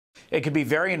It could be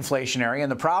very inflationary. And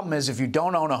the problem is if you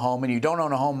don't own a home and you don't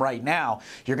own a home right now,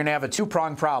 you're going to have a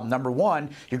two-pronged problem. Number one,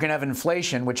 you're going to have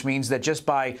inflation, which means that just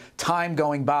by time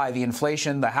going by, the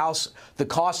inflation, the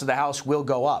cost of the house will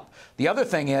go up. The other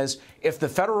thing is if the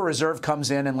Federal Reserve comes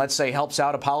in and, let's say, helps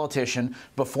out a politician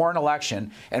before an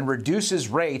election and reduces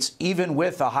rates even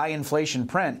with a high inflation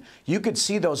print, you could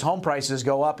see those home prices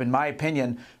go up, in my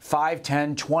opinion, 5,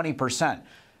 10, 20%.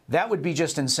 That would be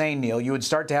just insane, Neil. You would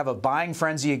start to have a buying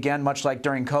frenzy again, much like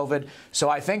during COVID. So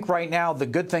I think right now the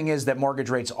good thing is that mortgage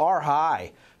rates are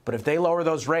high. But if they lower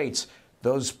those rates,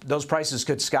 those prices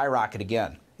could skyrocket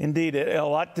again. Indeed. A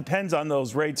lot depends on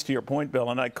those rates, to your point,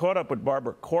 Bill. And I caught up with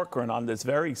Barbara Corcoran on this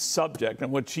very subject.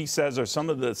 And what she says are some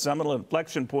of the seminal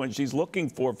inflection points she's looking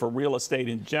for real estate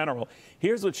in general.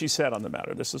 Here's what she said on the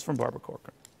matter. This is from Barbara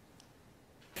Corcoran.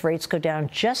 If rates go down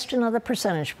just another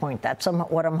percentage point, that's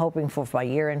what I'm hoping for by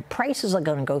year, and prices are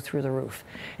going to go through the roof.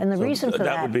 And the reason for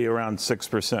that would be around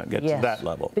 6%, get to that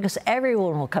level. Because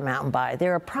everyone will come out and buy.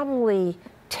 There are probably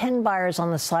 10 buyers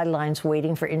on the sidelines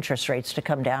waiting for interest rates to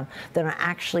come down that are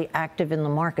actually active in the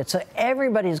market. So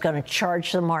everybody's going to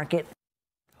charge the market.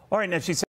 All right, now she said